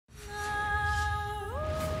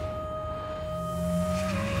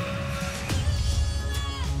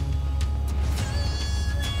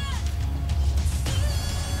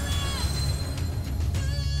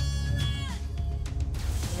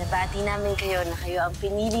binabati namin kayo na kayo ang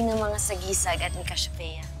pinili ng mga sagisag at ni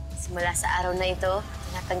Cassiopeia. Simula sa araw na ito,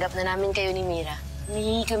 tinatanggap na namin kayo ni Mira.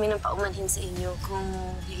 Humihingi kami ng paumanhin sa inyo kung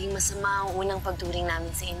naging masama ang unang pagturing namin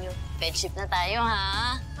sa inyo. Friendship na tayo,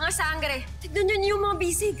 ha? Mga sangre, tignan nyo yung mga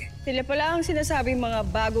bisig. Sila pala ang sinasabing mga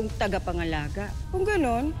bagong tagapangalaga. Kung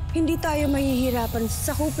ganon, hindi tayo mahihirapan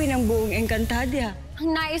sakupin ang buong Encantadia.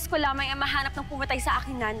 Ang nais ko lamang ay mahanap ng pumatay sa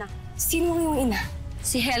aking nana. Sino yung ina?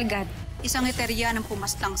 Si Helgad. Isang Eterian ang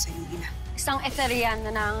pumaslang sa iyong ina. Isang Etherian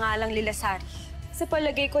na nangangalang Lilasari. Sa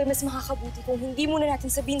palagay ko ay mas makakabuti kung hindi muna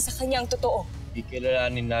natin sabihin sa kanya ang totoo.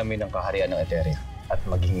 Ikilalanin namin ang kaharian ng Eteria at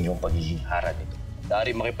maging yung pagiging hara nito.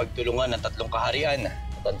 Dari makipagtulungan ng tatlong kaharian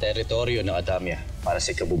at ang teritoryo ng Adamya para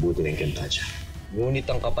sa ikabubuti ng Encantadia. Ngunit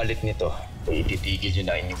ang kapalit nito ay ititigil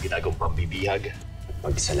nyo na inyong ginagawang pambibihag at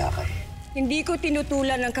pagsalakay. Hindi ko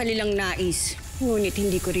tinutulan ang kanilang nais, ngunit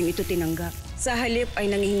hindi ko rin ito tinanggap. Sa halip ay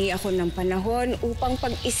nanghihingi ako ng panahon upang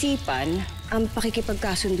pag-isipan ang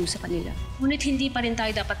pakikipagkasundo sa kanila. Ngunit hindi pa rin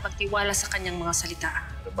tayo dapat magtiwala sa kanyang mga salita.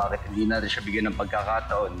 Pero bakit hindi natin siya bigyan ng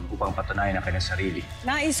pagkakataon upang patunayan ang kanyang sarili?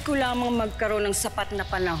 Nais ko lamang magkaroon ng sapat na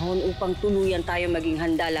panahon upang tuluyan tayo maging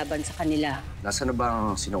handa laban sa kanila. Nasaan na ba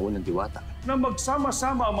ang sinuunang diwata? Na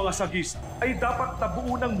magsama-sama ang mga sagisa ay dapat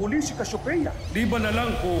tabuunang muli si Cassiopeia. Liban na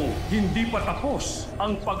lang kung hindi pa tapos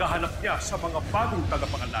ang paghahanap niya sa mga bagong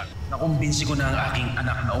tagapangalaga. Nakumbinsi ko na ang aking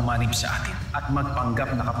anak na umanib sa atin at magpanggap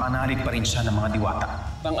na kapanalig pa rin siya ng mga diwata.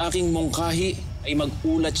 Ang aking mungkahi ay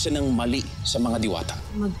mag-ulat siya ng mali sa mga diwata.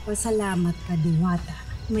 Magpasalamat ka, diwata.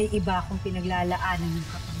 May iba akong pinaglalaanan ng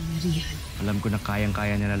kapangyarihan. Alam ko na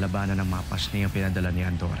kayang-kaya niya nalabanan ng mapas na yung pinadala ni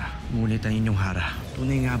Andorra. Ngunit ang inyong hara,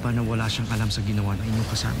 tunay nga ba na wala siyang alam sa ginawa ng inyong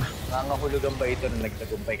kasama? Nangangahulugan ba ito na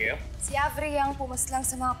nagtagumpay kayo? Si Adamya ang pumaslang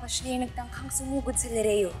sa mga pasniya nagtangkang sumugod sa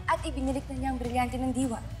Lireo at ibinilik na niya ang brilyante ng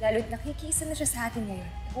diwa. Lalo't nakikiisa na siya sa atin ngayon.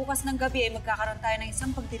 Bukas ng gabi ay magkakaroon tayo ng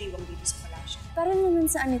isang pagdiriwang dito sa palasyo. Para naman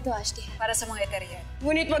saan ito, Ashti? Para sa mga Eterian.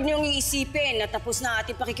 Ngunit wag niyong iisipin na tapos na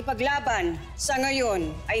ating pakikipaglaban. Sa ngayon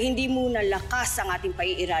ay hindi muna lakas ang ating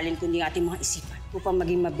paiiralin kundi ang ating mga isipan upang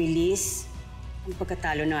maging mabilis ang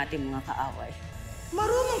pagkatalo ng ating mga kaaway.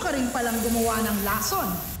 Marunong ka rin palang gumawa ng lason.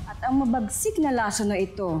 At ang mabagsik na lason na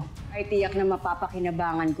ito ay tiyak na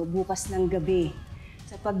mapapakinabangan ko bukas ng gabi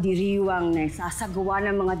sa pagdiriwang na sasagawa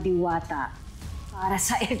ng mga diwata para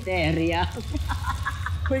sa Eteria.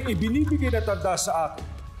 May ibinibigay na tanda sa akin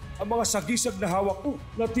ang mga sagisag na hawak ko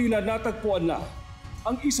na tila natagpuan na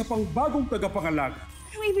ang isa pang bagong tagapangalaga.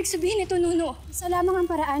 Ano ibig sabihin ito, Nuno? Isa lamang ang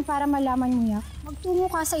paraan para malaman mo yan.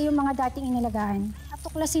 Magtungo ka sa iyong mga dating inalagaan at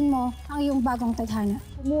tuklasin mo ang iyong bagong tadhana.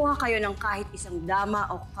 Kumuha kayo ng kahit isang dama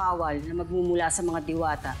o kawal na magmumula sa mga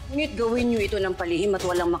diwata. Ngunit gawin niyo ito ng palihim at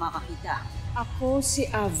walang makakakita. Ako si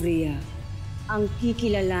Adamya, ang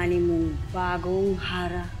kikilalanin mong bagong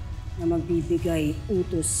hara na magbibigay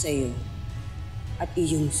utos sa iyo at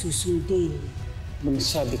iyong susundin.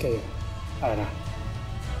 Magsabi kayo, Hara.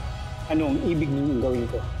 Ano ang ibig ninyong gawin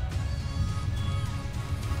ko?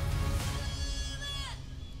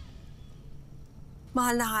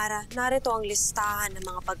 Mahal na Hara, narito ang listahan ng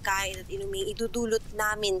mga pagkain at inuming idudulot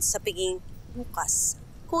namin sa piging bukas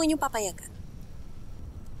kung inyong papayagan.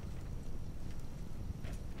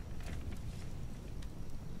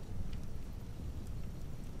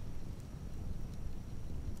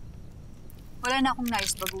 Wala na akong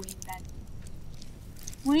nais baguhin, Dan.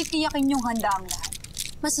 Ngunit tiyakin niyong handa ang lahat.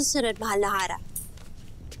 Masusunod, mahal na Hara.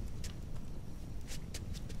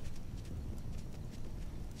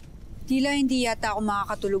 Tila hindi yata ako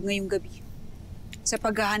makakatulog ngayong gabi sa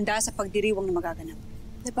paghahanda sa pagdiriwang na magaganap.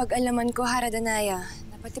 Napag-alaman ko, Hara Danaya,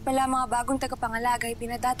 na pati pala mga bagong tagapangalaga ay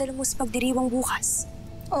pinadadalo mo sa pagdiriwang bukas.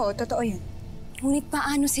 Oo, totoo yun. Ngunit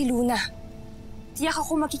paano si Luna? Tiyak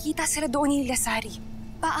ako makikita sila doon ni Lilasari.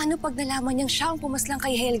 Paano pag nalaman niyang siya ang pumaslang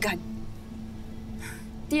kay Helgad?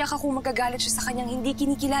 Tiyak ako magagalit siya sa kanyang hindi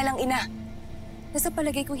kinikilalang ina. Nasa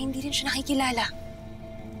palagay ko hindi rin siya nakikilala.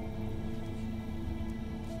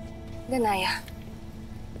 Danaya,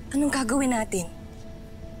 anong gagawin natin?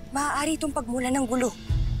 Maaari itong pagmula ng gulo.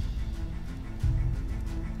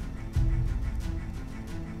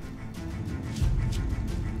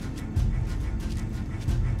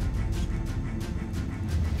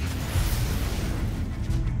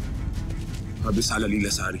 Kabisala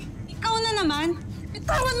Lilasari. Ikaw na naman?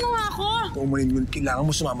 Bitawan mo nga ako! Kung umunin yun, kailangan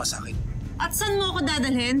mo sumama sa akin. At saan mo ako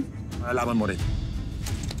dadalhin? Malalaman mo rin.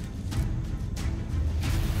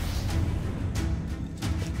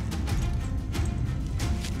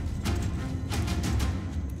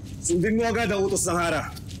 Sundin mo agad ang utos ng Hara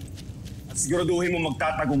at siguraduhin mo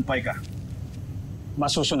magtatagumpay ka.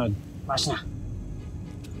 Masusunod. Pas na.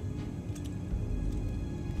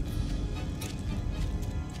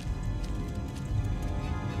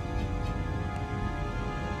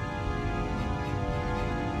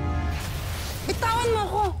 Bitawan mo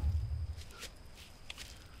ako!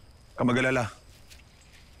 Kamagalala.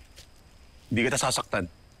 Hindi kita sasaktan.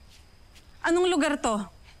 Anong lugar to?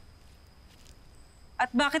 At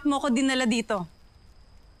bakit mo ako dinala dito?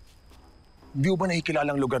 Di mo ba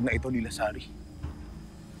nakikilala ang lugar na ito, Lilasari?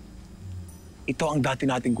 Ito ang dati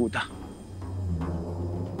nating kuta.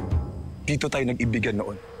 Dito tayo nag-ibigan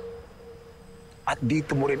noon. At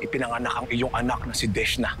dito mo rin ipinanganak ang iyong anak na si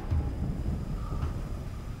Deshna.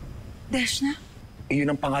 Deshna?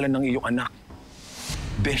 Iyon ang pangalan ng iyong anak.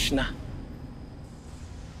 Deshna.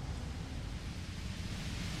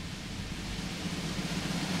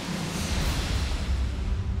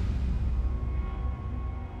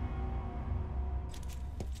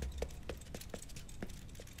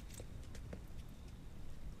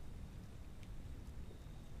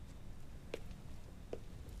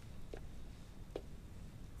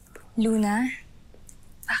 Luna,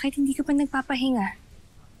 bakit hindi ka pa nagpapahinga?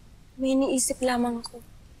 May iniisip lamang ako.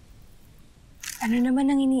 Ano naman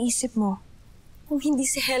ang iniisip mo? Kung hindi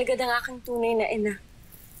si Helga ang aking tunay na ina.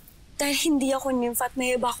 Dahil hindi ako nymph at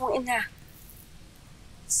may iba akong ina.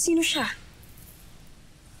 Sino siya?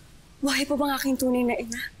 Buhay pa bang aking tunay na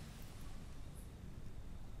ina?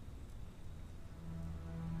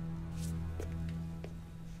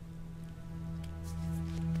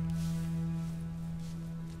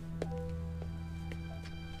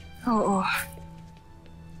 Oo.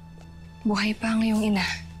 Buhay pa ang iyong ina.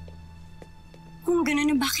 Kung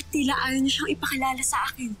gano'n, bakit tila ayaw niyo siyang ipakilala sa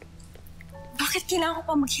akin? Bakit kailangan ko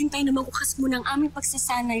pa maghintay na magukas muna ang aming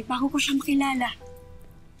pagsasanay bago ko siya makilala?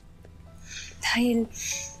 Dahil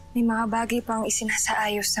may mga bagay pang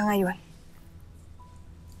isinasaayos sa ngayon.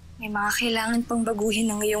 May mga kailangan pang baguhin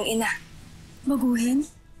ng iyong ina. Baguhin?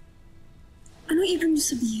 Anong ibig niyo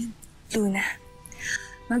sabihin? Luna,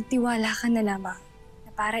 magtiwala ka na lamang.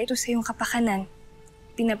 Para ito sa iyong kapakanan,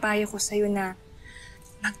 pinapayo ko sa iyo na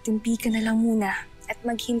magtimpi ka na lang muna at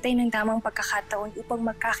maghintay ng tamang pagkakataon upang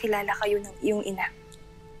magkakilala kayo ng iyong ina.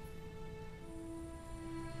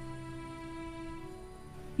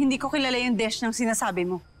 Hindi ko kilala yung Desh ng sinasabi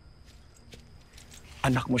mo.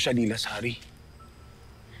 Anak mo siya, Lilasari.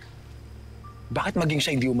 Bakit maging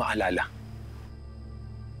siya hindi mo maalala?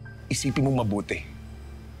 Isipin mong mabuti.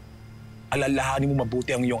 Alalahanin mo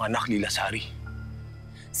mabuti ang iyong anak, Lilasari.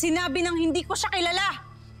 Sinabi ng hindi ko siya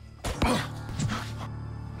kilala!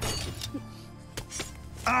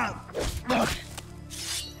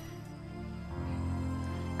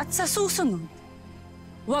 At sa susunod,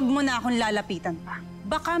 huwag mo na akong lalapitan pa.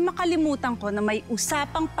 Baka makalimutan ko na may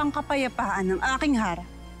usapang pangkapayapaan ng aking hara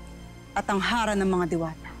at ang hara ng mga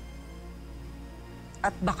diwata.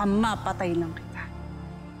 At baka mapatay lang kita.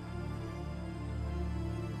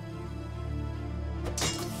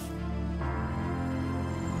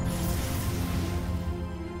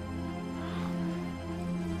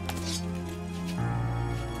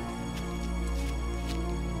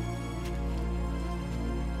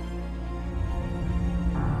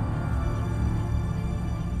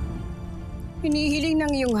 Hinihiling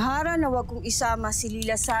ng iyong hara na huwag kong isama si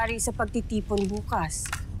Lilasari sa pagtitipon bukas.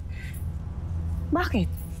 Bakit?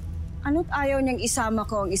 Ano't ayaw niyang isama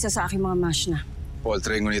ko ang isa sa aking mga mashna?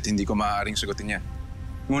 Poltre, ngunit hindi ko maaaring sagutin yan.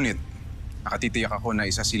 Ngunit, nakatitiyak ako na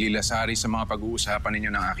isa si Lilasari sa mga pag-uusapan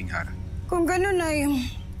ninyo ng aking hara. Kung ganun ay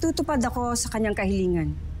tutupad ako sa kanyang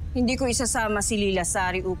kahilingan. Hindi ko isasama si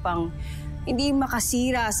Lilasari upang hindi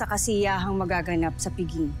makasira sa kasiyahang magaganap sa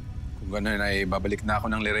piging. Kung gano'n ay babalik na ako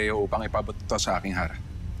ng Lireo upang ipabot ito sa aking hara.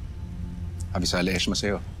 Abisali Eshma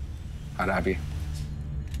sa'yo. Harabi.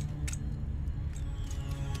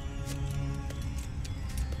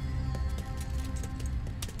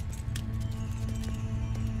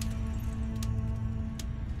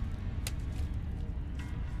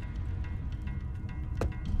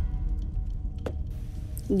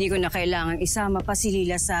 Hindi ko na kailangang isama pa si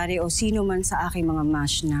Lilasari o sino man sa aking mga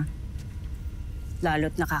mashna.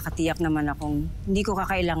 Lalo't nakakatiyak naman akong hindi ko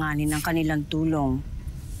kakailanganin ng kanilang tulong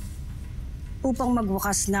upang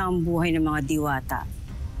magwakas na ang buhay ng mga diwata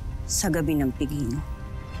sa gabi ng piging.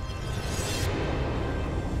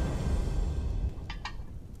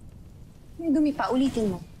 May dumi pa,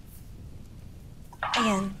 ulitin mo.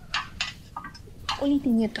 Ayan.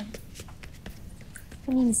 Ulitin niyo to.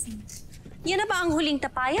 Kuminsin. Yan na ba ang huling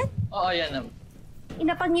tapayan? Oo, yan na.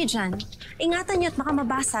 Inapag niyo dyan. Ingatan niyo at baka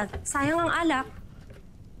mabasag. Sayang ang alak.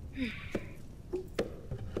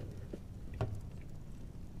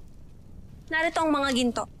 Narito ang mga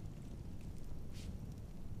ginto.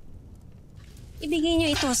 Ibigay niyo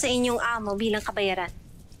ito sa inyong amo bilang kabayaran.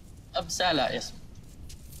 Absala, yes.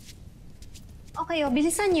 Okay,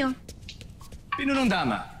 bilisan niyo. Pinunong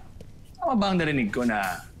dama, tama ba ang narinig ko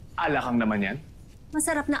na Alakang naman yan?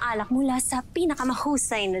 Masarap na alak mula sa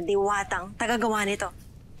pinakamahusay na diwatang tagagawa nito.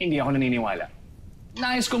 Hindi ako naniniwala.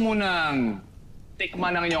 Nais ko munang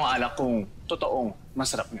tikman ang inyong alak kung totoong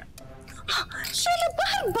masarap nga. Sheila,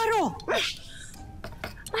 barbaro!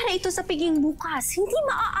 Para ito sa piging bukas, hindi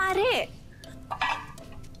maaari.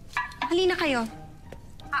 Halina kayo.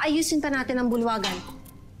 Aayusin pa natin ang bulwagan.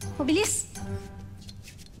 Mabilis!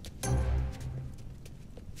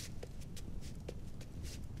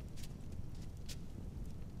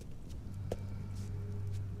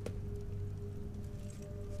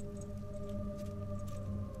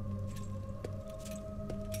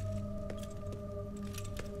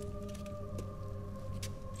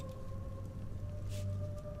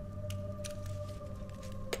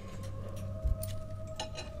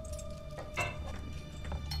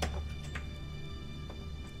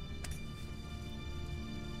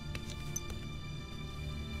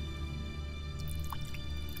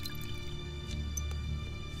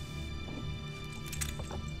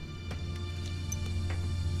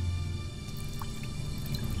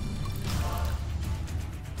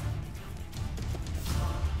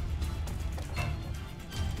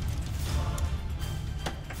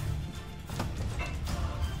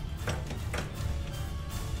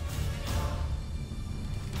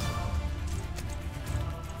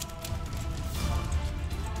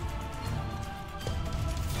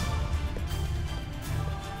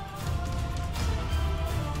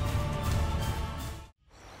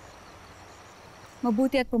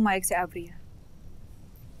 Mabuti at pumayag si Avria.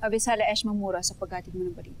 Abisala Esh mamura sa paghatid mo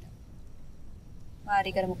ng balita.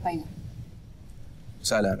 Maaari ka na magpahinga.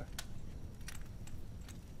 Salara.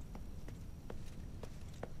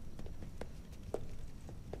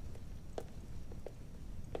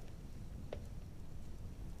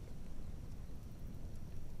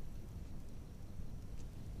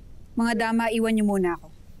 Mga dama, iwan niyo muna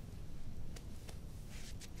ako.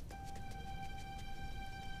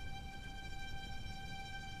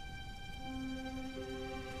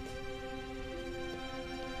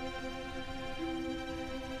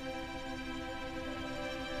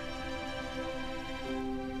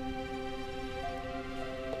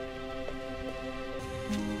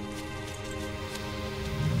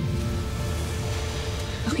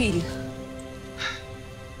 Akil.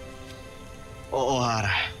 Oo,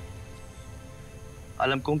 Hara.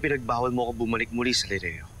 Alam kong pinagbawal mo ako bumalik muli sa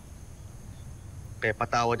Lireo. Kaya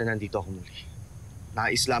patawad na nandito ako muli.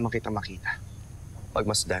 Nais lamang kita makita.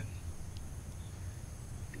 Pagmasdan.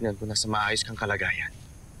 Tingnan ko na sa maayos kang kalagayan.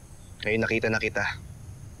 Ngayon nakita na kita.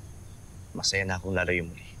 Masaya na akong lalayo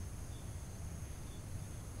muli.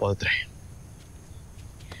 Poltre.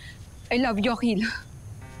 I love you, Akil.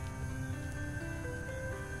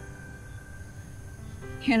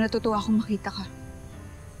 Kaya natutuwa akong makita ka.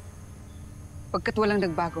 Pagkat walang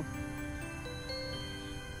nagbago.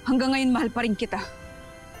 Hanggang ngayon, mahal pa rin kita.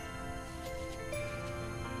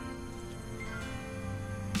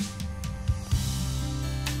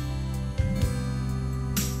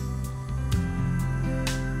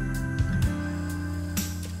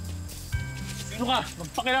 Sino ka?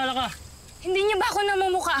 Magpakilala ka. Hindi niyo ba ako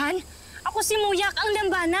namumukhaan? Ako si Muyak, ang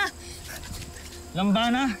lambana.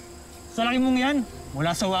 Lambana? Sa laki mong yan?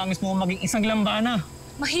 Mula sa wangis mo maging isang lambana.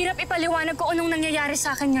 Mahirap ipaliwanag ko anong nangyayari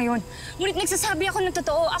sa akin ngayon. Ngunit nagsasabi ako ng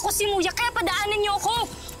totoo. Ako si Muyak, kaya padaanin niyo ako.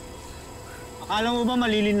 Akala mo ba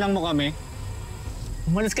malilinlang mo kami?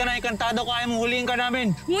 Umalis ka na, Encantadia, kaya mong huliin ka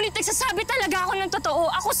namin. Ngunit nagsasabi talaga ako ng totoo.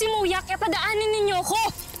 Ako si Muyak, kaya padaanin ninyo ako.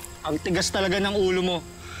 Ang tigas talaga ng ulo mo.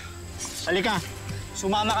 Halika,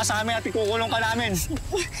 sumama ka sa amin at ikukulong ka namin.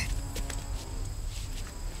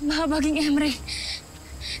 Mahabaging Emre.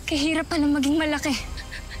 Kahirap pa lang maging malaki.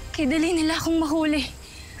 Kaya dali nila akong mahuli.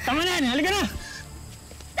 Tama na! Halika na!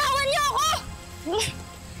 Tawan niyo ako!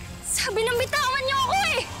 Sabi nang bitawan niyo ako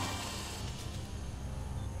eh!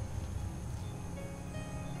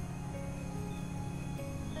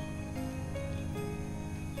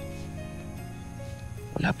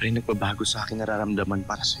 Wala pa rin nagbabago sa akin nararamdaman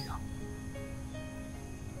para sa'yo.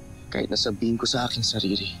 Kahit nasabihin ko sa aking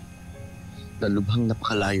sarili na lubhang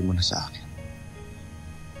napakalayo mo na sa akin.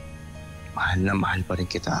 Mahal na mahal pa rin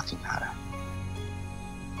kita, aking Hara.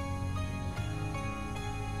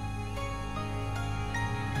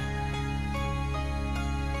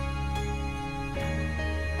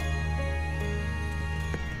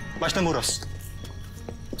 Basta Muros.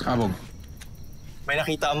 Kabog. May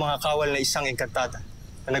nakita ang mga kawal na isang Encantadia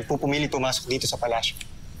na nagpupumili pumasok dito sa palasyo.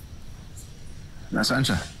 Nasaan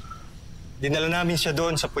siya? Dinala namin siya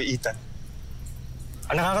doon sa puwitan.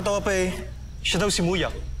 Ang nakakatawa pa siya daw si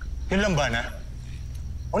Muyak. Yung lambana.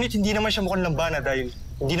 Ngunit hindi naman siya mukhang lambana dahil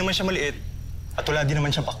hindi naman siya maliit At wala din naman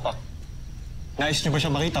siyang pakpak. Nais niyo ba siya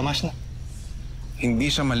makita, Masna? Hindi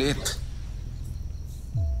siya maliit.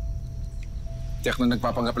 Tiyak na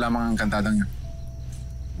nagpapanggap lamang ang kantadang niya.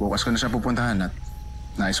 Bukas ko na siya pupuntahan at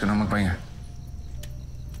nais ko na magpahinga.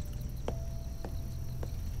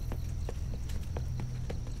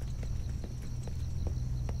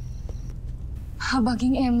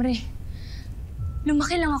 Habaging Emre.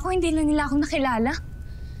 Lumaki lang ako, hindi na nila ako nakilala.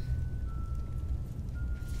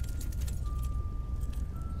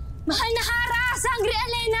 Mahal na Hara! Sang'gre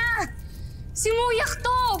Alena! Simuyak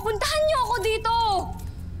to! Puntahan niyo ako dito!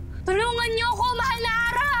 Tulungan niyo ako, mahal na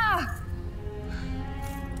Hara!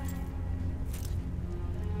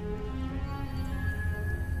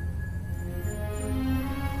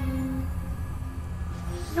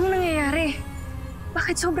 Anong nangyayari?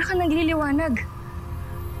 Bakit sobra ka nagliliwanag?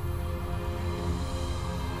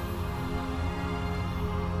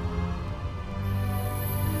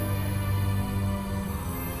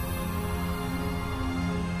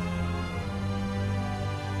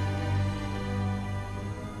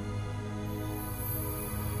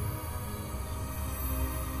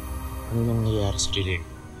 Ano nang nangyayari sa Lireo?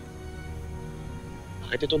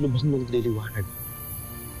 Bakit ito lubos mo nagliliwanag?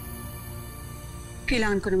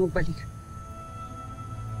 Kailangan ko na magbalik.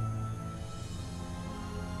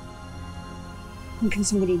 Hanggang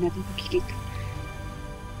sa muli natin pagkikita.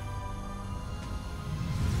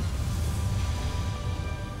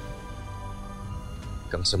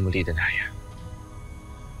 Hanggang sa muli, Danaya.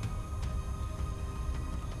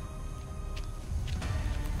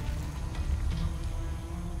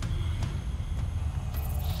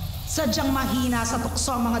 Sadyang mahina sa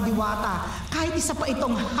tukso ang mga diwata, kahit isa pa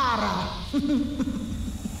itong Hara.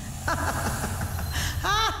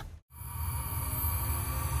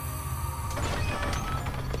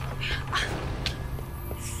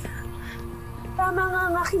 Tama nga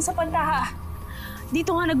ang aking sapantaha.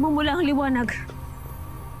 Dito nga nagmumula ang liwanag.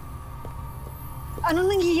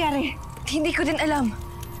 Anong nangyayari? Hindi ko din alam.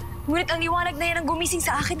 Ngunit ang liwanag na yan ang gumising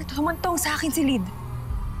sa akin at humantong sa akin si Lid.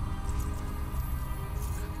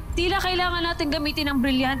 Tila kailangan natin gamitin ang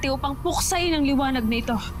brilyante upang puksayin ang liwanag na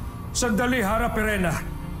ito. Sandali, Hara Pirena.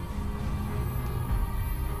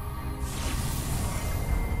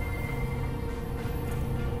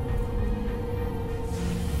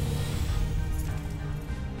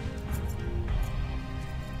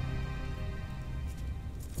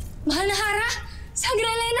 Mahal na Hara!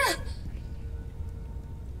 Sang'gre Alena!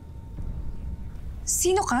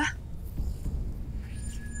 Sino ka?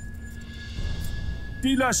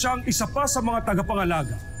 Tila siyang isa pa sa mga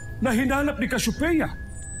tagapangalaga na hinanap ni Cassiopeia.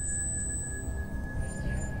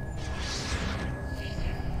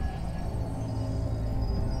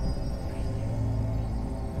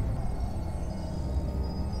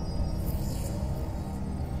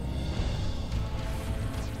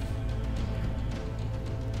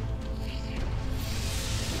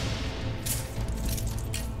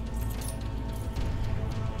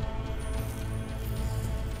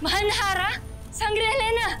 Mahal na Hara! Sang'gre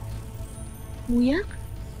Alena! Muyak?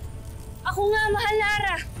 Ako nga, mahal na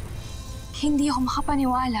Hara! Hindi ako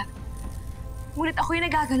makapaniwala. Ngunit ako'y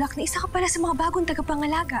nagagalak na isa ka pala sa mga bagong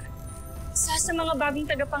tagapangalaga. Isa sa mga bagong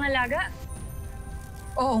tagapangalaga?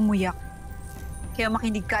 Oo, Muyak. Kaya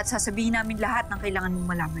makinig ka at sasabihin namin lahat ng kailangan mong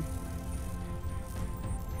malaman.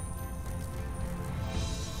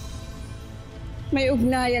 May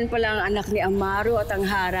ugnayan pala ang anak ni Amaro at ang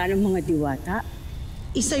Hara ng mga diwata.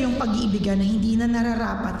 Isa yung pag-iibigan na hindi na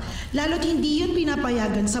nararapat, lalo't hindi yun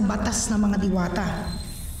pinapayagan sa batas ng mga diwata.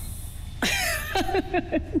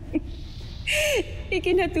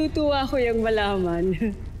 Ikinatutuwa ko yung malaman.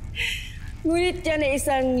 Ngunit yan ay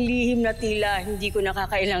isang lihim na tila hindi ko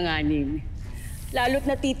nakakailanganin. Lalo't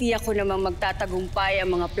natitiyak ko namang magtatagumpay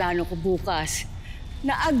ang mga plano ko bukas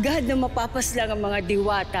na agad na mapapaslang ang mga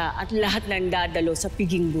diwata at lahat ng dadalo sa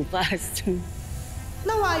piging bukas.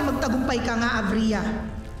 Naway magtagumpay ka nga, Avria.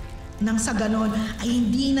 Nang sa ganon ay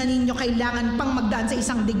hindi na ninyo kailangan pang magdaan sa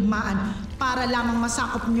isang digmaan para lamang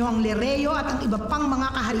masakop nyo ang Lireo at ang iba pang mga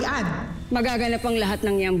kaharian. Magaganap ang lahat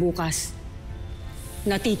ng yan bukas.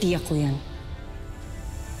 Natitiyak ko yan.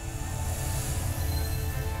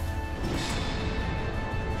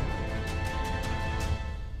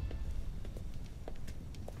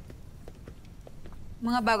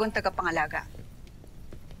 Mga bagong tagapangalaga.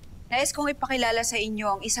 Nais kong ipakilala sa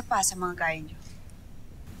inyo ang isa pa sa mga gaya niyo.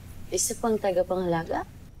 Isa pang tagapangalaga?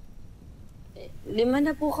 5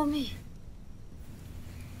 na po kami.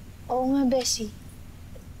 Oo nga, Bessie.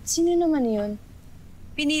 Sino naman yun?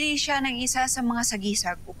 Pinili siya ng isa sa mga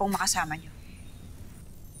sagisag upang makasama niyo.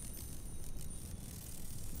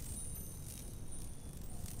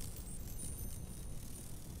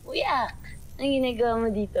 Kuya, ang ginagawa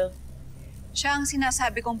mo dito? Siya ang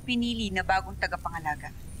sinasabi kong pinili na bagong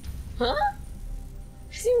tagapangalaga. Ha?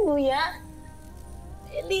 Si Muya?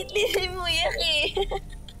 Elite si Muya eh.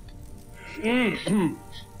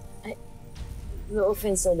 Ay, no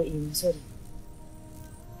offense, Soloim. Sorry.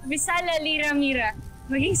 Abisala, Lira, Mira.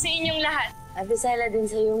 Maging sa inyong lahat. Abisala din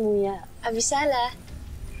sa'yo, Muya. Abisala,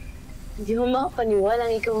 hindi mo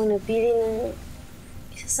makapaniwalang ikaw ang napili ng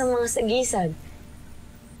isa sa mga sagisag.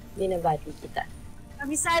 Binabati kita.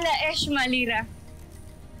 Abisala, Eshma, Lira.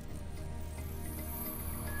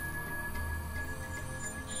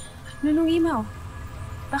 Nunong Imaw,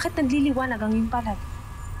 bakit nagliliwanag ang iyong palad?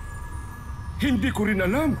 Hindi ko rin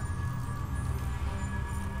alam.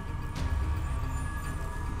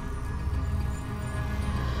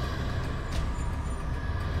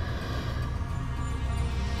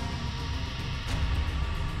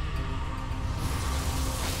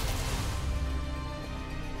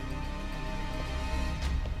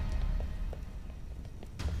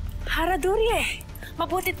 Hathoria,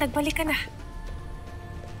 mabutit nagbalik ka na.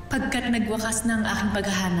 Pagkat nagwakas na ang aking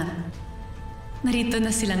paghahanap, narito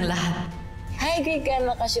na silang lahat. Hi, Great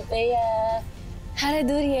Grandma Cassiopeia.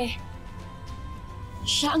 Hathoria,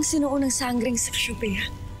 siya ang sinuo ng sanggring sa Cassiopeia.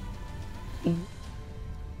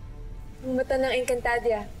 Ang mata ng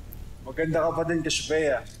Encantadia. Maganda ka pa din,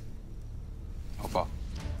 Cassiopeia. Opo.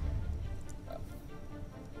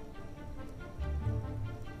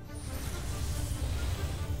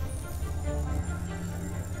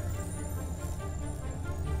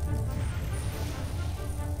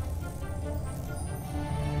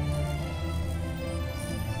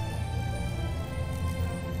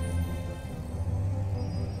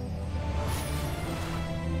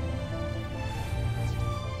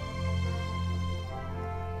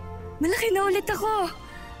 Malaki na ulit ako!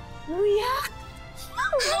 Uyak!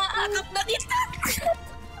 Maakap na kita!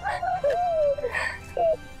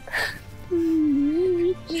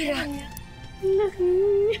 Mira,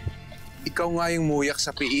 Ikaw nga yung muyak sa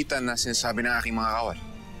piitan na sinasabi ng aking mga kawal.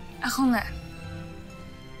 ako nga.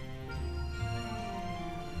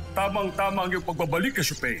 Tamang-tama ang iyong pagbabalik,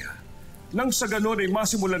 Cassiopeia. Nang sa ganon ay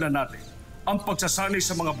masimulan na natin ang pagsasanay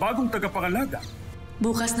sa mga bagong tagapangalaga.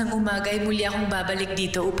 Bukas ng umaga ay muli akong babalik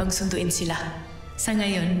dito upang sunduin sila. Sa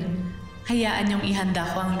ngayon, hayaan niyong ihanda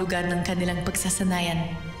ko ang lugar ng kanilang pagsasanayan.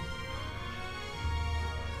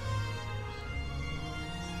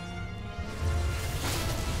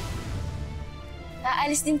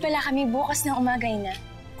 Aalis din pala kami bukas ng umaga na.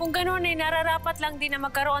 Kung gano'n ay nararapat lang din na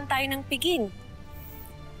magkaroon tayo ng piging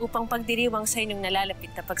upang pagdiriwang sa inyong nalalapit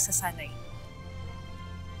na pagsasanay.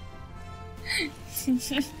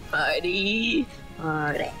 Party!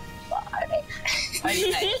 Pare! Pare!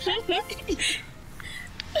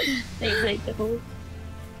 Excited ako.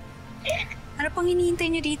 Ano pang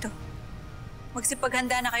hinihintay niyo dito?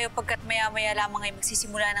 Magsipaghanda na kayo pagkat maya-maya lamang ay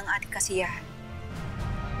magsisimula ng ating kasiyahan.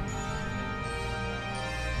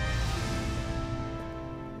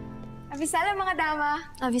 Abisala, mga dama.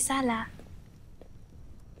 Abisala.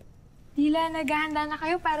 Tila naghahanda na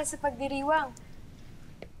kayo para sa pagdiriwang.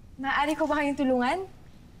 Maaari ko ba kayong tulungan?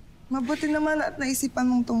 Mabuti naman at naisipan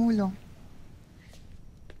mong tumulong.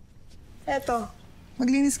 Eto,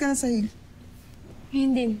 maglinis ka na sahig.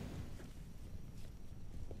 Yun din.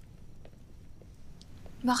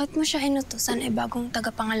 Bakit mo siya inutusan bagong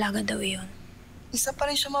tagapangalaga daw iyon? Isa pa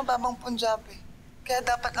rin siya mababang Punjabi, kaya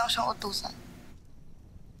dapat lang siyang utusan.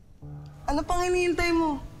 Ano pang hinihintay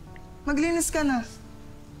mo? Maglinis ka na.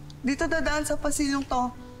 Dito dadaan sa pasilyong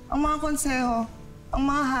to ang mga konseho, ang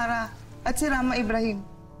mga hara, at si Rama Ibrahim.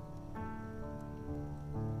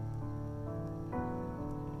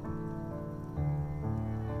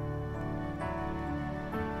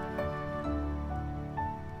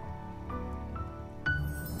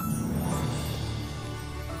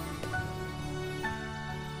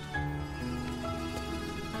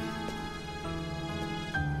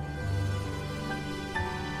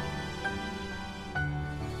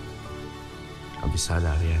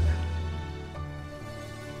 Abisala, Ariana.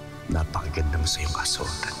 Napakaganda mo sa iyong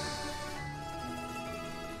kasuotan.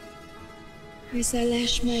 Abisala,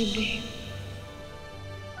 my babe.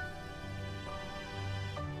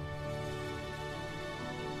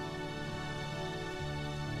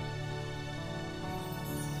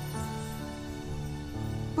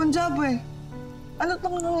 Punjabi, ano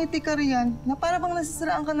tong ngiti ka riyan na para bang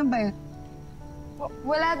nasisiraan ka ng bayat?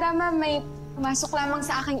 Wala, dama. May pumasok lamang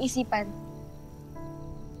sa aking isipan.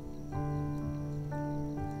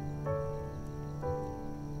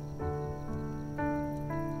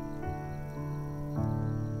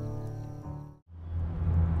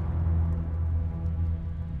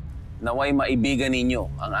 naway maibigan ninyo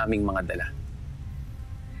ang aming mga dala.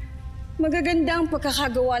 Magaganda ang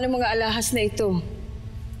pagkakagawa ng mga alahas na ito.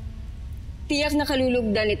 Tiyak na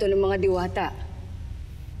kalulugdan ito ng mga diwata.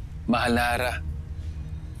 Mahal na Hara,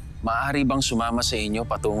 maaari bang sumama sa inyo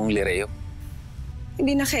patungong Lireo?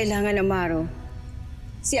 Hindi na kailangan, Amaro.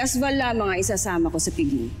 Si Asval lamang ang isasama ko sa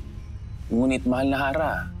piging. Ngunit mahal na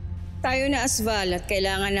Hara. Tayo na Asval at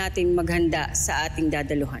kailangan natin maghanda sa ating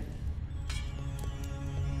dadaluhan.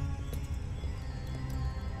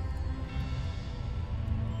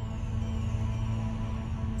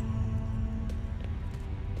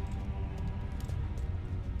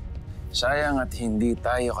 Sayang at hindi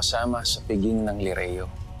tayo kasama sa piging ng Lireo.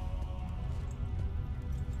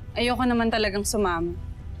 Ayoko naman talagang sumama.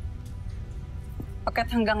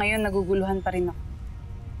 Pagkat hanggang ngayon naguguluhan pa rin ako.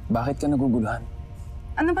 Bakit ka naguguluhan?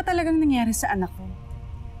 Ano ba talagang nangyari sa anak ko?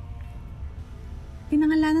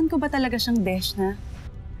 Pinangalanan ko ba talaga siyang Deshna?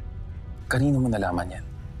 Kanino mo nalaman yan?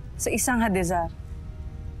 Sa isang Hadezar.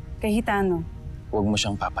 Kay Hitano. Huwag mo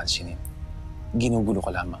siyang papansinin. Ginugulo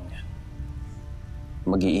ka lamang niya.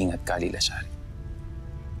 Mag-iingat ka, Lilasari.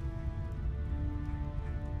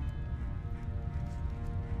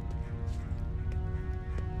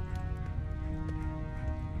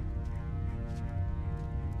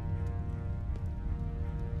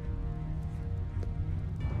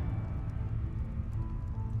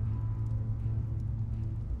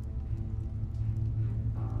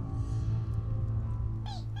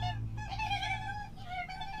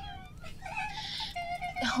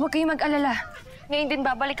 Huwag kayong mag-alala. Ngayon din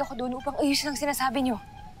babalik ako doon upang ayusin ang sinasabi niyo.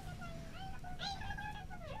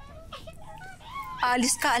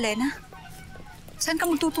 Aalis ka, Alena? Saan ka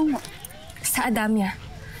magtutungo? Sa Adamya.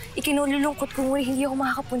 Ikinululungkot ko ngunit hindi ako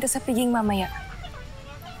makakapunta sa piging mamaya.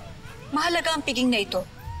 Mahalaga ang piging na ito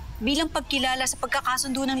bilang pagkilala sa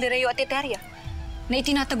pagkakasundo ng Lireo at Hathoria na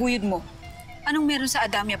itinataguyod mo. Anong meron sa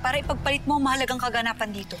Adamya para ipagpalit mo ang mahalagang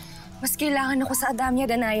kaganapan dito? Mas kailangan ako sa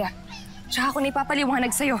Adamya, Danaya. Tsaka ako na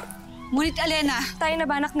ipapaliwanag sa'yo. Ngunit, Alena... Tayo na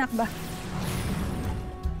ba, anak ba?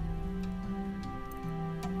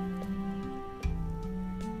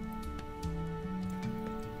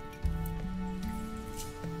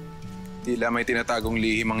 Tila may tinatagong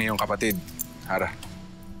lihim ang iyong kapatid, Hara.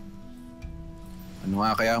 Ano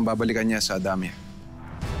nga kaya ang babalikan niya sa Adamya?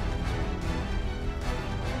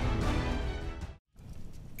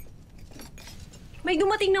 May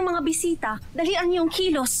dumating ng mga bisita. Dalian niyo ang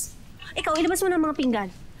kilos. Ikaw, ilabas mo ng mga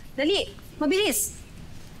pinggan. Dali, mabilis.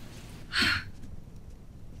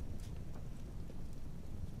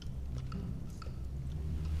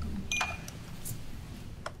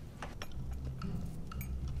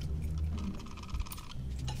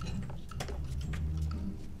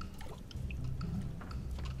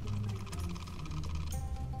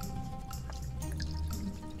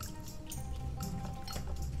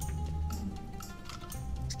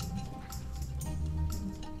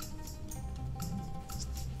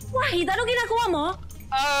 Wahid, anong ginagawa mo?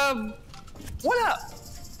 Wala.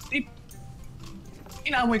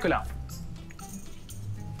 Inaamoy ko lang.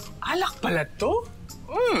 Alak pala to?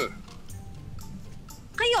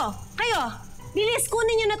 Kayo! Bilis,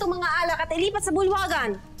 kunin niyo na itong mga alak at ilipat sa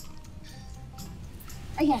bulwagan.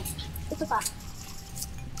 Ayan, ito pa.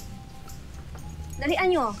 Dalian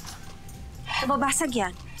niyo. Nababasag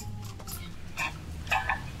yan.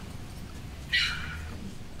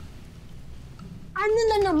 Ano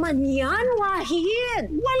na naman yan, Wahid?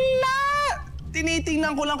 Wala!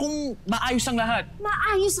 Tinitingnan ko lang kung maayos ang lahat.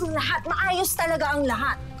 Maayos ang lahat. Maayos talaga ang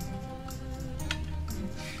lahat.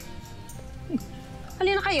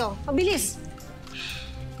 Halina kayo. Pabilis.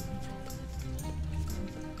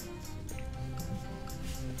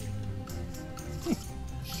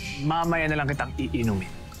 Mamaya na lang kitang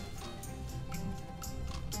iinumin.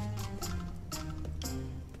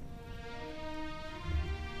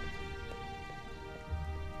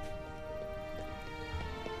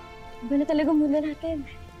 Iba na talaga muna natin.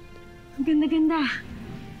 Ang ganda-ganda.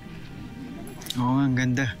 Oo nga, ang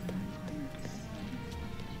ganda.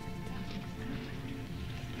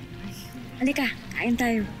 Halika, kain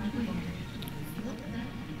tayo.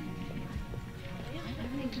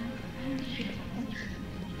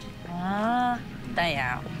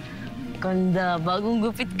 Daya. Ganda, bagong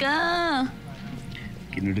gupit ka.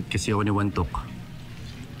 Kinulot kasi ako ni Wantok.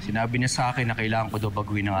 Sinabi niya sa akin na kailangan ko daw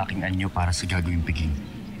baguhin ang aking anyo para sa gagawing piging.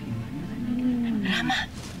 Rama,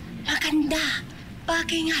 maganda.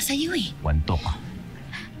 Bagay nga sa'yo eh. Wantok.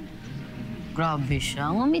 Grabe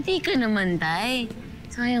siya. Ngumiti ka naman, Tay.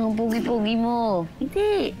 Sayang ang pugi-pugi mo.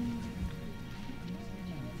 Hindi.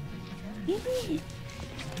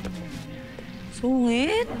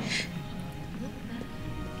 Sungit.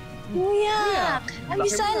 Muyak!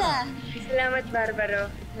 Abisala! Salamat, Barbaro.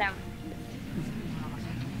 Salamat.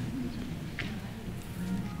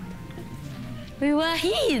 Uy,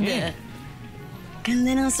 Wahid!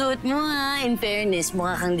 Ganda ng suot mo, ha? In fairness,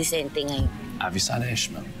 mukha kang disente ngayon. Abisala,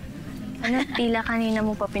 Eshma. Ano, tila kanina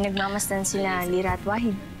mo pa pinagmamasdan sila Lira at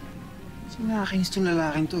Wahid. Nakakainis itong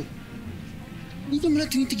lalaking to. Hindi ko mula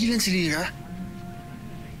tinitigilan si Lira.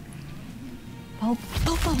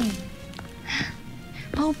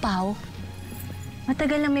 Pau.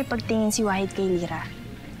 Matagal na may pagtingin si Wahid kay Lira.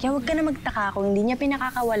 Kaya huwag ka na magtaka kung hindi niya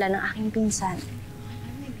pinakakawala ng aking pinsan.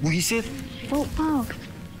 Buhisit! Pau.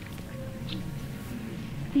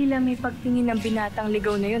 Tila may pagtingin ng binatang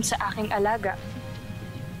ligaw na yun sa aking alaga.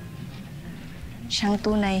 Siyang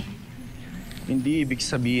tunay. Hindi ibig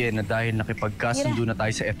sabihin na dahil nakipagkasundo na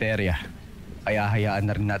tayo sa Hathoria, kaya hayaan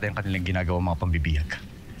na rin natin ang kanilang ginagawang mga pambibihag.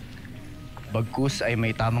 Bagkus ay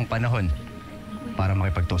may tamang panahon para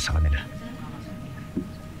makipagtuos sa kanila.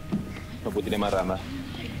 Mabuti naman, Rama.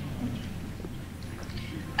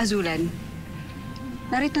 Azulan,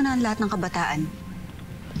 narito na ang lahat ng kabataan.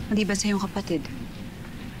 Maliban sa iyong kapatid.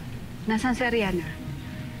 Nasaan si Ariana?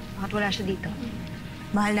 Bakit wala siya dito?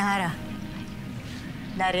 Mahal na Hara,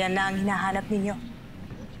 nariyan na ang hinahanap ninyo.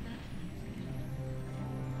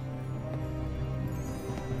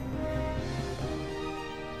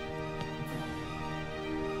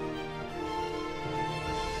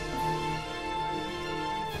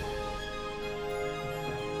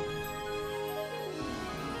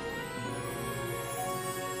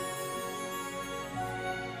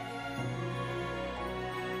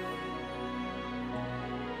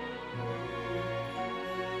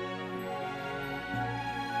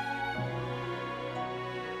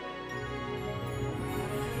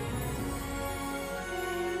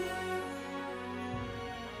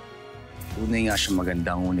 Tunay nga siya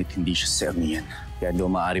maganda, ngunit hindi siya si Amihan. Kaya daw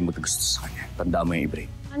maaaring magkagusto sa kanya. Tandaan mo yung Ibrahim.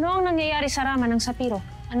 Ano ang nangyayari sa rama ng Sapiro?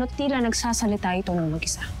 Ano tila nagsasalita ito ng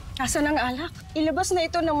mag-isa? Asan ang alak? Ilabas na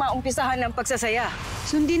ito nang maumpisahan ng pagsasaya.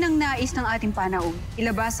 Sundin ang nais ng ating panaog.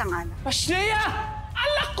 Ilabas ang alak. Pasleya!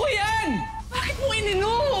 Alak ko yan! Bakit mo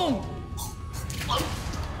ininom?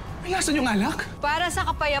 Pilasan yung alak? Para sa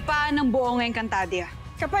kapayapaan ng buong Encantadia.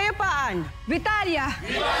 Kapayapaan! Vitalia!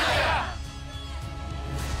 Vitalia!